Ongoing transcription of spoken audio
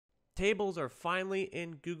Tables are finally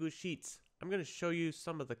in Google Sheets. I'm going to show you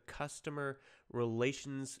some of the customer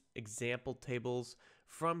relations example tables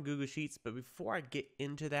from Google Sheets. But before I get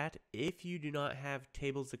into that, if you do not have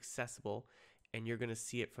tables accessible and you're going to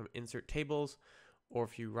see it from Insert Tables, or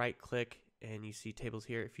if you right click and you see tables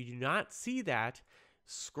here, if you do not see that,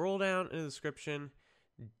 scroll down in the description,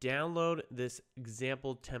 download this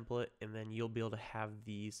example template, and then you'll be able to have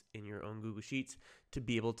these in your own Google Sheets to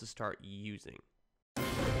be able to start using.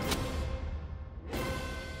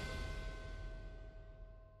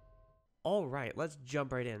 All right, let's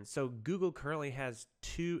jump right in. So Google currently has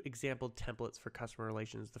two example templates for customer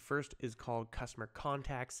relations. The first is called customer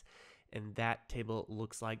contacts, and that table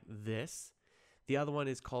looks like this. The other one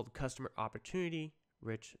is called customer opportunity,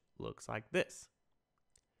 which looks like this.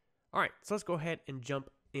 All right, so let's go ahead and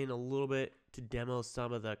jump in a little bit to demo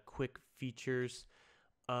some of the quick features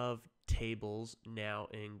of tables now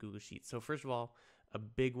in Google Sheets. So first of all, a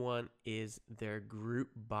big one is their group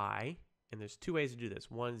by. And there's two ways to do this.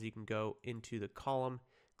 One is you can go into the column,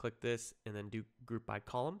 click this, and then do group by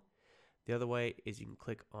column. The other way is you can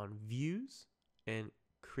click on views and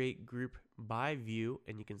create group by view,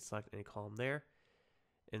 and you can select any column there.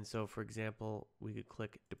 And so for example, we could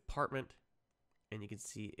click department, and you can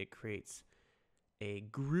see it creates a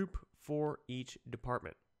group for each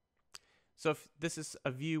department. So if this is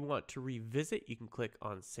a view you want to revisit, you can click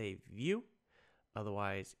on save view.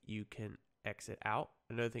 Otherwise, you can exit out.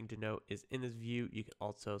 Another thing to note is in this view, you can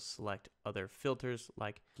also select other filters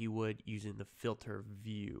like you would using the filter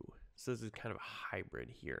view. So this is kind of a hybrid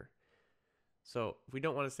here. So if we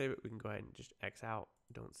don't want to save it, we can go ahead and just X out,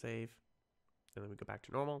 don't save, and then we go back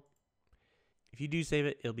to normal. If you do save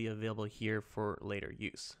it, it'll be available here for later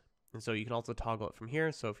use. And so you can also toggle it from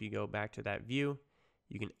here. So if you go back to that view,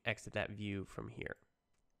 you can exit that view from here.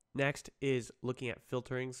 Next is looking at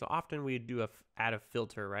filtering. So often we do add a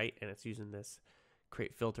filter, right? And it's using this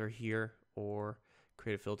create filter here or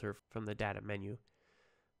create a filter from the data menu.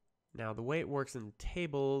 Now the way it works in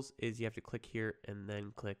tables is you have to click here and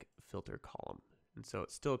then click filter column. And so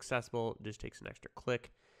it's still accessible, it just takes an extra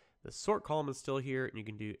click. The sort column is still here and you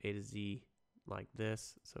can do A to Z like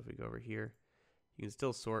this. So if we go over here, you can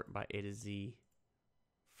still sort by A to Z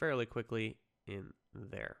fairly quickly in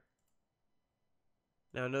there.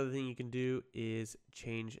 Now another thing you can do is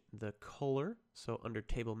change the color. So under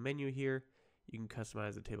table menu here, you can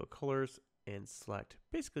customize the table colors and select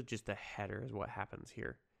basically just the header is what happens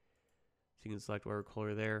here. So you can select whatever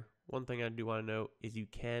color there. One thing I do want to note is you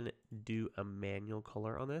can do a manual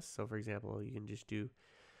color on this. So for example, you can just do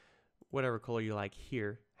whatever color you like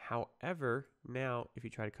here. However, now if you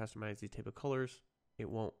try to customize these table colors, it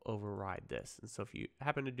won't override this. And so if you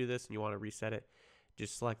happen to do this and you want to reset it,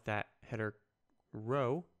 just select that header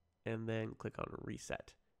row and then click on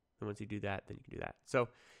reset. And once you do that, then you can do that. So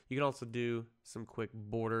you can also do some quick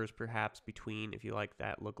borders perhaps between if you like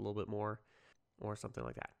that look a little bit more or something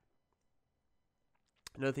like that.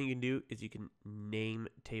 Another thing you can do is you can name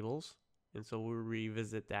tables. And so we'll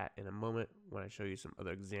revisit that in a moment when I show you some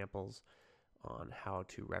other examples on how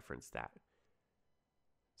to reference that.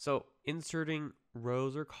 So inserting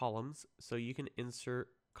rows or columns. So you can insert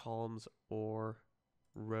columns or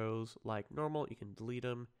rows like normal. You can delete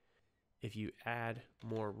them. If you add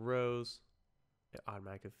more rows, it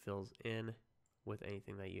automatically fills in with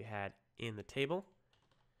anything that you had in the table.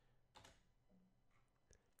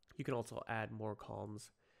 You can also add more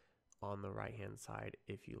columns on the right hand side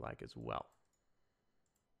if you like as well.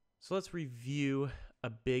 So let's review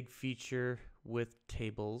a big feature with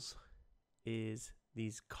tables is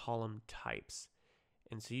these column types.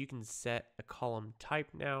 And so you can set a column type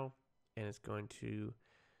now, and it's going to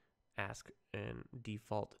ask and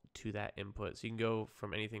default to that input. So you can go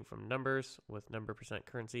from anything from numbers with number %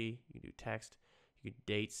 currency, you can do text, you can do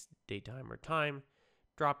dates, date, time, or time,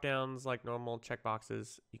 drop downs like normal,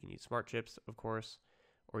 checkboxes, you can use smart chips, of course,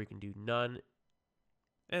 or you can do none.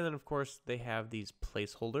 And then of course they have these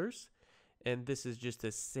placeholders, and this is just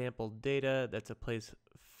a sample data that's a place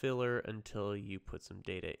filler until you put some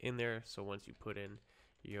data in there. So once you put in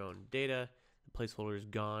your own data, the placeholder is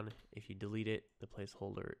gone. If you delete it, the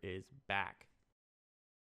placeholder is back.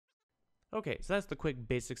 Okay, so that's the quick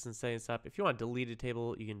basics in setting this up. If you want to delete a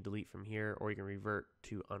table, you can delete from here, or you can revert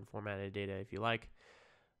to unformatted data if you like.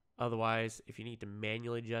 Otherwise, if you need to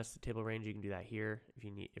manually adjust the table range, you can do that here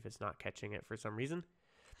if it's not catching it for some reason.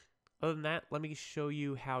 Other than that, let me show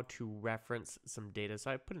you how to reference some data.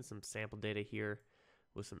 So I put in some sample data here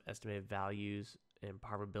with some estimated values and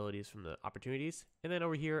probabilities from the opportunities. And then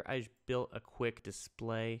over here, I just built a quick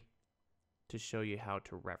display to show you how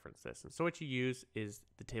to reference this. And so what you use is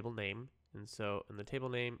the table name. And so in the table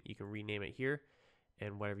name, you can rename it here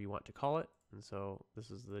and whatever you want to call it. And so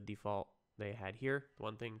this is the default they had here.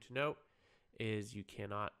 One thing to note is you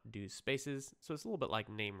cannot do spaces, so it's a little bit like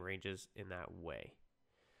name ranges in that way.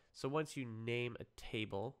 So once you name a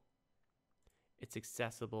table, it's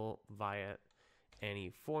accessible via any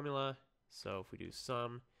formula. So if we do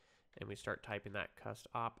sum and we start typing that cust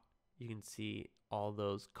op, you can see all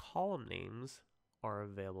those column names are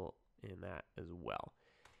available in that as well.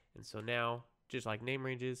 And so now, just like name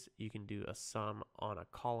ranges, you can do a sum on a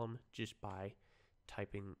column just by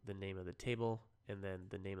typing the name of the table and then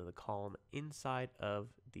the name of the column inside of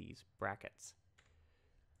these brackets.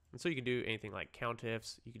 And so you can do anything like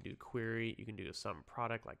countifs, you can do query, you can do a sum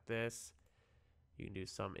product like this, you can do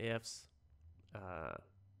sum ifs, a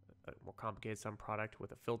more complicated sum product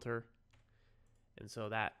with a filter. And so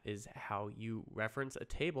that is how you reference a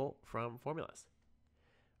table from formulas.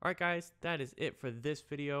 Alright guys, that is it for this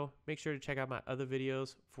video. Make sure to check out my other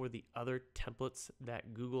videos for the other templates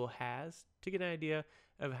that Google has to get an idea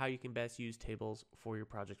of how you can best use tables for your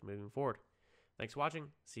project moving forward. Thanks for watching.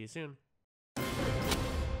 See you soon.